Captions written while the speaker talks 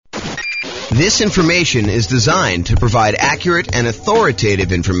This information is designed to provide accurate and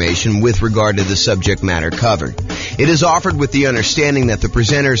authoritative information with regard to the subject matter covered. It is offered with the understanding that the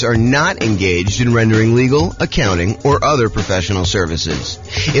presenters are not engaged in rendering legal, accounting, or other professional services.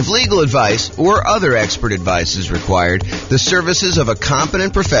 If legal advice or other expert advice is required, the services of a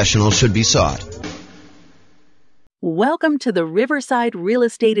competent professional should be sought. Welcome to the Riverside Real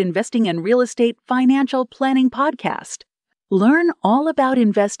Estate Investing and Real Estate Financial Planning Podcast. Learn all about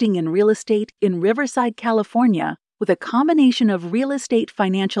investing in real estate in Riverside, California, with a combination of real estate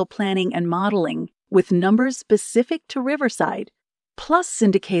financial planning and modeling with numbers specific to Riverside, plus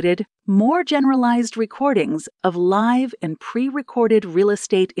syndicated, more generalized recordings of live and pre-recorded real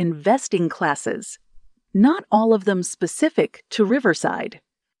estate investing classes, not all of them specific to Riverside.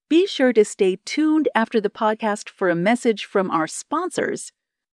 Be sure to stay tuned after the podcast for a message from our sponsors.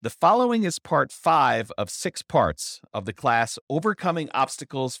 The following is part 5 of 6 parts of the class Overcoming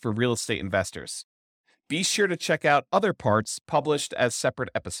Obstacles for Real Estate Investors. Be sure to check out other parts published as separate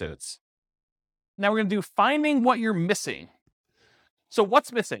episodes. Now we're going to do Finding What You're Missing. So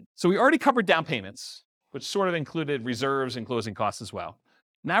what's missing? So we already covered down payments, which sort of included reserves and closing costs as well.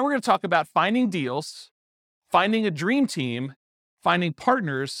 Now we're going to talk about finding deals, finding a dream team, finding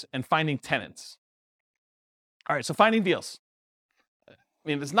partners, and finding tenants. All right, so finding deals. I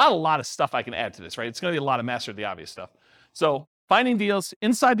mean, there's not a lot of stuff I can add to this, right? It's going to be a lot of master of the obvious stuff. So finding deals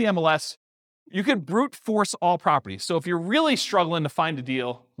inside the MLS, you can brute force all properties. So if you're really struggling to find a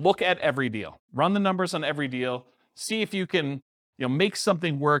deal, look at every deal. Run the numbers on every deal. See if you can, make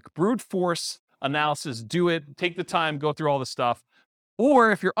something work. Brute force analysis, do it. Take the time, go through all the stuff.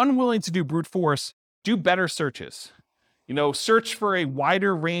 Or if you're unwilling to do brute force, do better searches. Search for a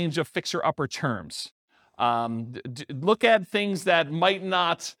wider range of fixer-upper terms. Look at things that might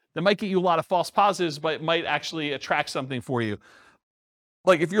get you a lot of false positives, but might actually attract something for you.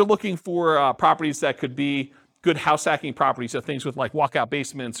 Like if you're looking for properties that could be good house hacking properties, so things with like walkout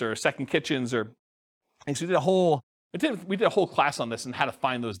basements or second kitchens or things. We did a whole class on this and how to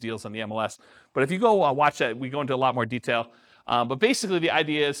find those deals on the MLS. But if you go watch that, we go into a lot more detail. But basically the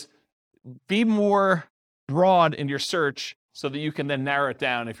idea is be more broad in your search so that you can then narrow it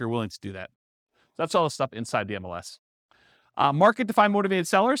down if you're willing to do that. That's all the stuff inside the MLS. Market to find motivated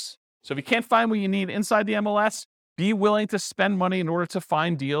sellers. So if you can't find what you need inside the MLS, be willing to spend money in order to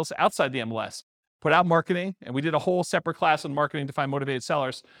find deals outside the MLS. Put out marketing, and we did a whole separate class on marketing to find motivated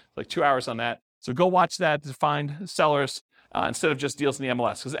sellers, like 2 hours on that. So go watch that to find sellers instead of just deals in the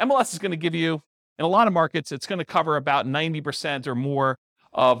MLS. Because the MLS is going to give you, in a lot of markets, it's going to cover about 90% or more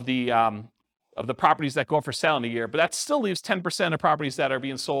of the properties that go up for sale in a year. But that still leaves 10% of properties that are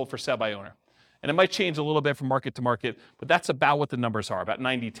being sold for sale by owner. And it might change a little bit from market to market, but that's about what the numbers are, about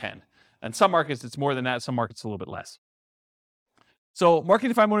 90-10. And some markets, it's more than that. Some markets, a little bit less. So marketing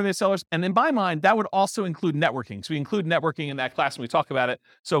to find motivated sellers. And in my mind, that would also include networking. So we include networking in that class when we talk about it.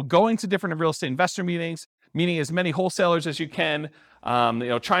 So going to different real estate investor meetings, meeting as many wholesalers as you can,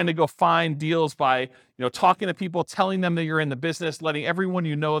 trying to go find deals by, talking to people, telling them that you're in the business, letting everyone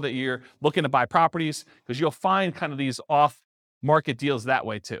that you're looking to buy properties, because you'll find kind of these off-market deals that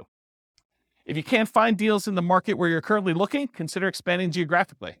way too. If you can't find deals in the market where you're currently looking, consider expanding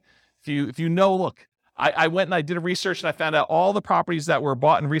geographically. Look, I went and I did a research and I found out all the properties that were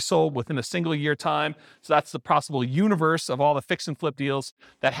bought and resold within a single year time. So that's the possible universe of all the fix and flip deals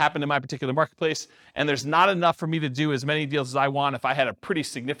that happened in my particular marketplace. And there's not enough for me to do as many deals as I want if I had a pretty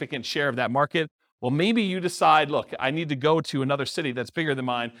significant share of that market. Well, maybe you decide, look, I need to go to another city that's bigger than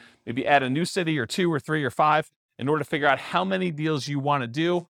mine, maybe add a new city or 2 or 3 or 5 in order to figure out how many deals you want to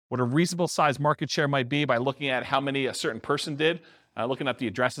do, what a reasonable size market share might be by looking at how many a certain person did, looking up the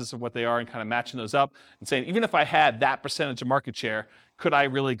addresses of what they are and kind of matching those up and saying, even if I had that percentage of market share, could I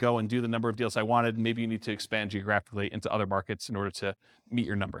really go and do the number of deals I wanted? Maybe you need to expand geographically into other markets in order to meet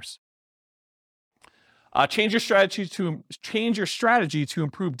your numbers. Change your strategy to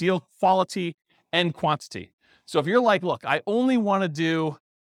improve deal quality and quantity. So if you're like, look, I only want to do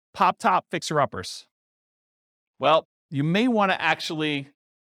top fixer-uppers. Well, you may want to actually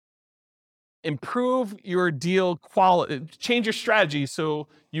improve your deal quality, change your strategy so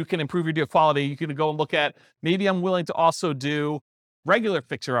you can improve your deal quality. You can go and look at, maybe I'm willing to also do regular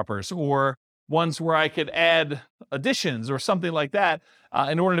fixer-uppers or ones where I could add additions or something like that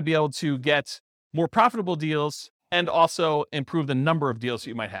in order to be able to get more profitable deals and also improve the number of deals that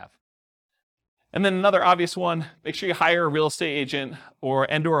you might have. And then another obvious one, make sure you hire a real estate agent or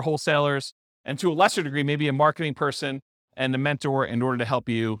wholesalers, and to a lesser degree, maybe a marketing person and a mentor in order to help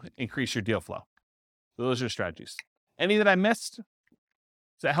you increase your deal flow. So those are strategies. Any that I missed?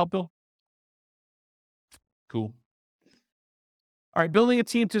 Does that help, Bill? Cool. All right, building a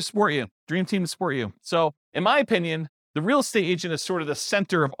team to support you, dream team to support you. So in my opinion, the real estate agent is sort of the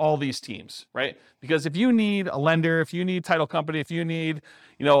center of all these teams, right? Because if you need a lender, if you need title company, if you need,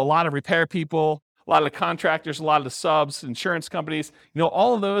 a lot of repair people, a lot of the contractors, a lot of the subs, insurance companies,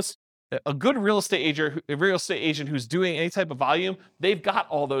 all of those, a good real estate agent who's doing any type of volume, they've got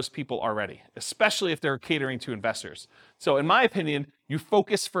all those people already, especially if they're catering to investors. So in my opinion, you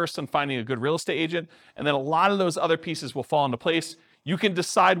focus first on finding a good real estate agent, and then a lot of those other pieces will fall into place. You can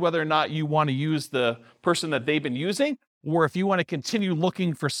decide whether or not you want to use the person that they've been using, or if you want to continue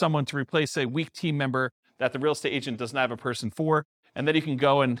looking for someone to replace a weak team member that the real estate agent doesn't have a person for, and then you can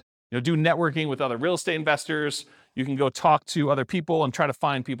go and do networking with other real estate investors. You can go talk to other people and try to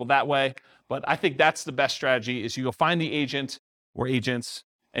find people that way. But I think that's the best strategy, is you go find the agent or agents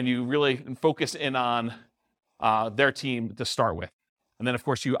and you really focus in on their team to start with. And then, of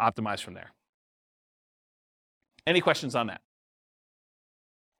course, you optimize from there. Any questions on that?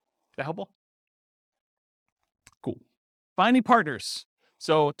 Is that helpful? Cool. Finding partners.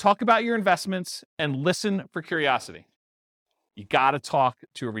 So talk about your investments and listen for curiosity. You got to talk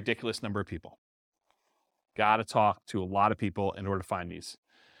to a ridiculous number of people. Got to talk to a lot of people in order to find these.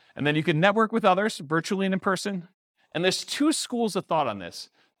 And then you can network with others, virtually and in person. And there's two schools of thought on this.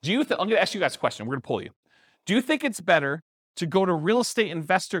 I'm going to ask you guys a question. We're going to poll you. Do you think it's better to go to real estate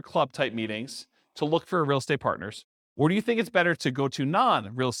investor club type meetings to look for real estate partners? Or do you think it's better to go to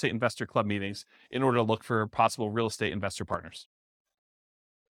non-real estate investor club meetings in order to look for possible real estate investor partners?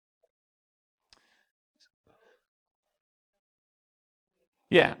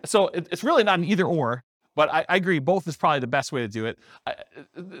 Yeah, so it's really not an either or, but I agree both is probably the best way to do it.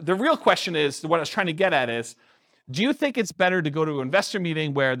 The real question is, what I was trying to get at is, do you think it's better to go to an investor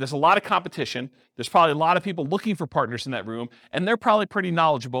meeting where there's a lot of competition, there's probably a lot of people looking for partners in that room, and they're probably pretty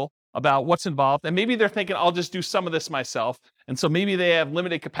knowledgeable about what's involved, and maybe they're thinking, I'll just do some of this myself, and so maybe they have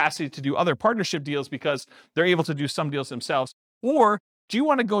limited capacity to do other partnership deals because they're able to do some deals themselves? Or do you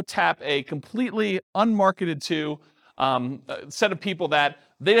want to go tap a completely unmarketed to set of people that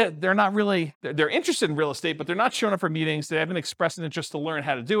they're not really, they're interested in real estate, but they're not showing up for meetings. They haven't expressed an interest to learn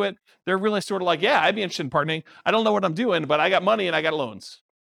how to do it. They're really sort of like, yeah, I'd be interested in partnering. I don't know what I'm doing, but I got money and I got loans.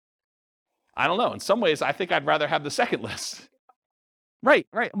 I don't know. In some ways, I think I'd rather have the second list. Right.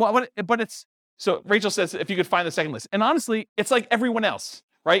 Well, but it's, so Rachel says, if you could find the second list. And honestly, it's like everyone else,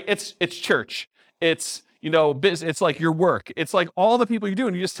 right? It's church. It's, business. It's like your work. It's like all the people you're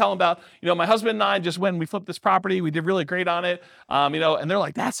doing. You just tell them about, my husband and I just went and we flipped this property. We did really great on it. And they're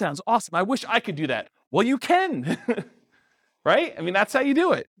like, that sounds awesome. I wish I could do that. Well, you can, right? I mean, that's how you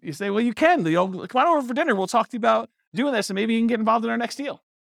do it. You say, well, you can, come on over for dinner. We'll talk to you about doing this and maybe you can get involved in our next deal.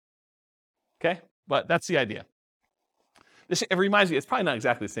 Okay. But that's the idea. It reminds me, it's probably not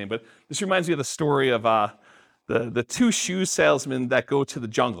exactly the same, but this reminds me of the story of the two shoe salesmen that go to the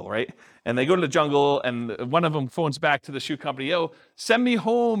jungle, right? And they go to the jungle and one of them phones back to the shoe company, yo, send me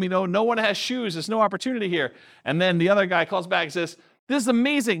home, no one has shoes, there's no opportunity here. And then the other guy calls back and says, this is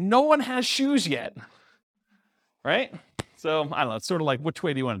amazing, no one has shoes yet, right? So I don't know, it's sort of like, which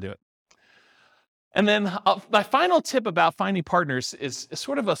way do you want to do it? And then my final tip about finding partners is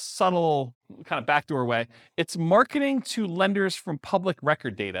sort of a subtle kind of backdoor way. It's marketing to lenders from public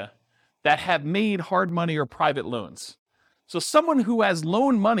record data that have made hard money or private loans. So someone who has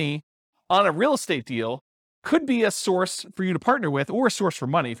loaned money on a real estate deal could be a source for you to partner with, or a source for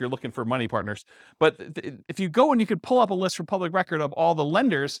money if you're looking for money partners. But if you go and you could pull up a list from public record of all the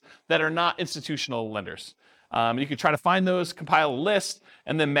lenders that are not institutional lenders. You could try to find those, compile a list,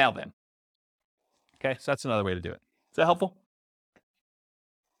 and then mail them. Okay, so that's another way to do it. Is that helpful?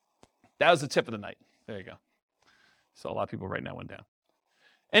 That was the tip of the night. There you go. So a lot of people writing that one down.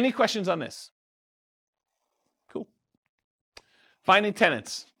 Any questions on this? Cool. Finding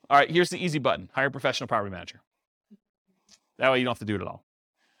tenants. All right, here's the easy button. Hire a professional property manager. That way you don't have to do it at all.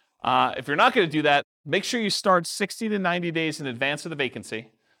 If you're not going to do that, make sure you start 60 to 90 days in advance of the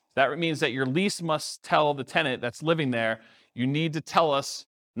vacancy. That means that your lease must tell the tenant that's living there, you need to tell us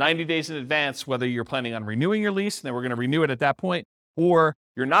 90 days in advance whether you're planning on renewing your lease, and then we're going to renew it at that point, or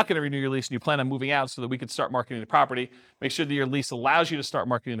you're not going to renew your lease and you plan on moving out so that we can start marketing the property. Make sure that your lease allows you to start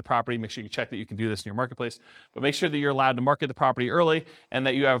marketing the property. Make sure you check that you can do this in your marketplace, but make sure that you're allowed to market the property early and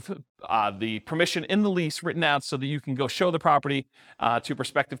that you have the permission in the lease written out so that you can go show the property to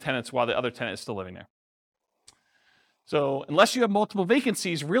prospective tenants while the other tenant is still living there. So unless you have multiple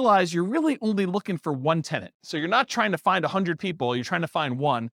vacancies, realize you're really only looking for one tenant. So you're not trying to find 100 people, you're trying to find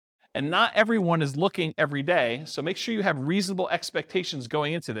one. And not everyone is looking every day. So make sure you have reasonable expectations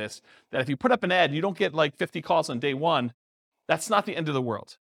going into this, that if you put up an ad, you don't get like 50 calls on day one. That's not the end of the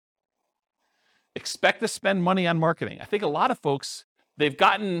world. expect to spend money on marketing. I think a lot of folks, they've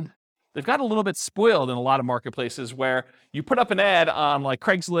gotten a little bit spoiled in a lot of marketplaces where you put up an ad on like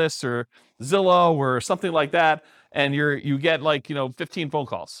Craigslist or Zillow or something like that, and you get 15 phone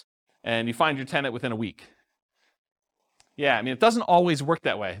calls, and you find your tenant within a week. Yeah, I mean, it doesn't always work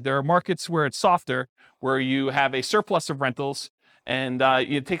that way. There are markets where it's softer, where you have a surplus of rentals, and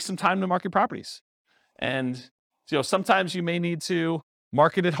it takes some time to market properties. And sometimes you may need to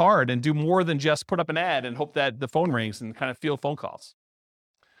market it hard and do more than just put up an ad and hope that the phone rings and kind of field phone calls.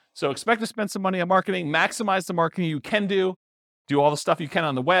 So expect to spend some money on marketing, maximize the marketing you can do all the stuff you can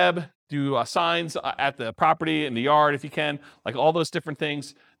on the web, do signs at the property, in the yard if you can, like all those different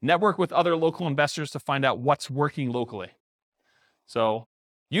things. Network with other local investors to find out what's working locally. So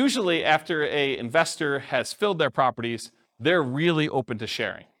usually after an investor has filled their properties, they're really open to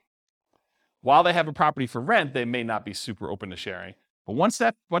sharing. While they have a property for rent, they may not be super open to sharing. But once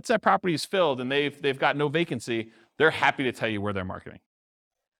that property is filled and they've got no vacancy, they're happy to tell you where they're marketing.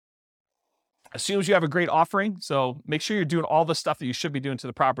 As soon as you have a great offering, so make sure you're doing all the stuff that you should be doing to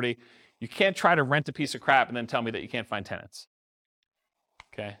the property. You can't try to rent a piece of crap and then tell me that you can't find tenants.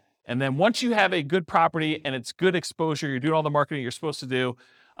 Okay? And then once you have a good property and it's good exposure, you're doing all the marketing you're supposed to do,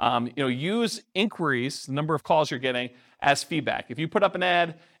 use inquiries, the number of calls you're getting, as feedback. If you put up an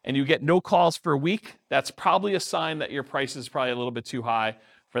ad and you get no calls for a week, that's probably a sign that your price is probably a little bit too high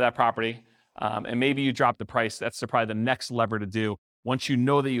for that property. And maybe you drop the price. That's probably the next lever to do. Once you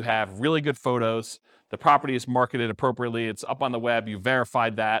know that you have really good photos, the property is marketed appropriately, it's up on the web, you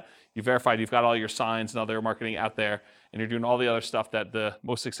verified that, you've got all your signs and other marketing out there, and you're doing all the other stuff that the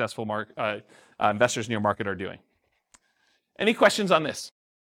most successful investors in your market are doing. Any questions on this?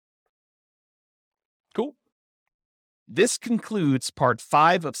 Cool. This concludes part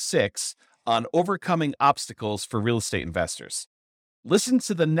 5 of 6 on overcoming obstacles for real estate investors. Listen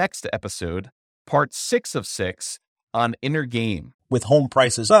to the next episode, part 6 of 6, on inner game. With home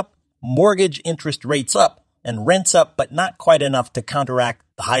prices up, mortgage interest rates up, and rents up, but not quite enough to counteract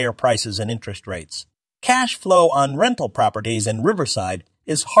the higher prices and interest rates. Cash flow on rental properties in Riverside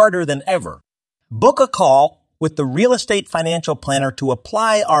is harder than ever. Book a call with the Real Estate Financial Planner to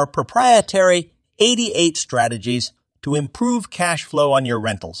apply our proprietary 88 strategies to improve cash flow on your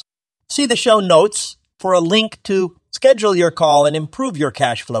rentals. See the show notes for a link to schedule your call and improve your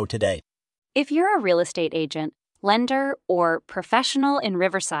cash flow today. If you're a real estate agent, lender, or professional in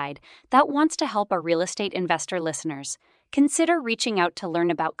Riverside that wants to help our real estate investor listeners, consider reaching out to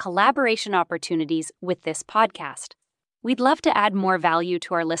learn about collaboration opportunities with this podcast. We'd love to add more value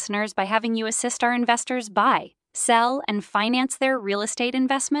to our listeners by having you assist our investors buy, sell, and finance their real estate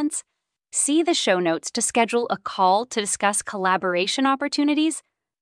investments. See the show notes to schedule a call to discuss collaboration opportunities